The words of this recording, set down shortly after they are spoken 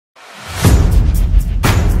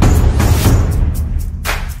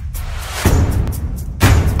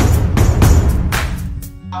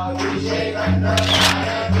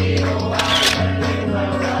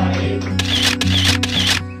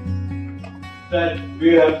that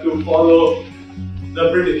we have to follow the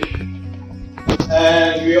British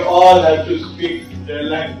and we all have to speak their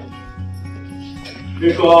language,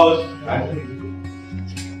 because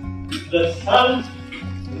the sun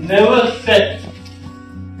never sets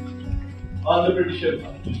on the British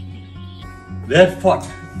Empire. They had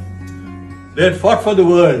fought for the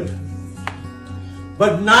world,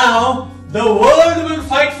 but now the world will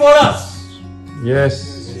fight for us.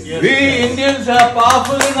 Yes. We Indians are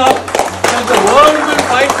powerful enough that the world will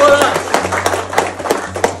fight for us.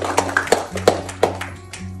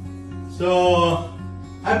 So,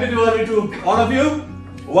 happy Diwali to all of you.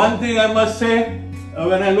 One thing I must say,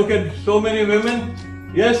 when I look at so many women,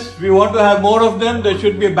 yes, we want to have more of them. They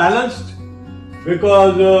should be balanced,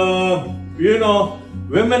 because, you know,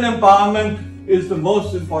 women empowerment is the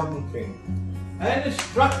most important thing. And it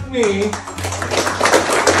struck me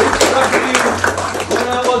when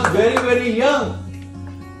I was very, very young,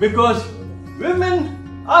 because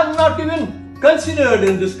women are not even considered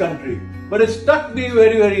in this country. But it struck me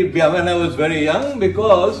when I was very young,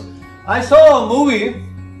 because I saw a movie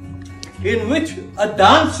in which a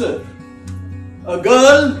dancer, a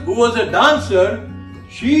girl who was a dancer,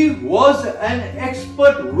 she was an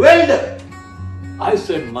expert welder. I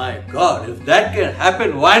said, my God, if that can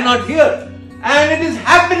happen, why not here? And it is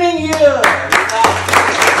happening here.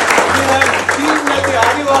 We have seen that the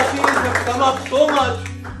Adivasis have come up so much.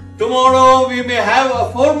 Tomorrow we may have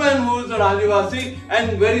a foreman who is an Adivasi,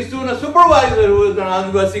 and very soon a supervisor who is an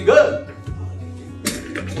Adivasi girl.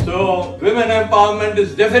 So women empowerment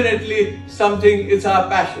is definitely something, it's our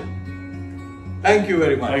passion. Thank you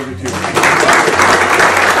very much. Thank you.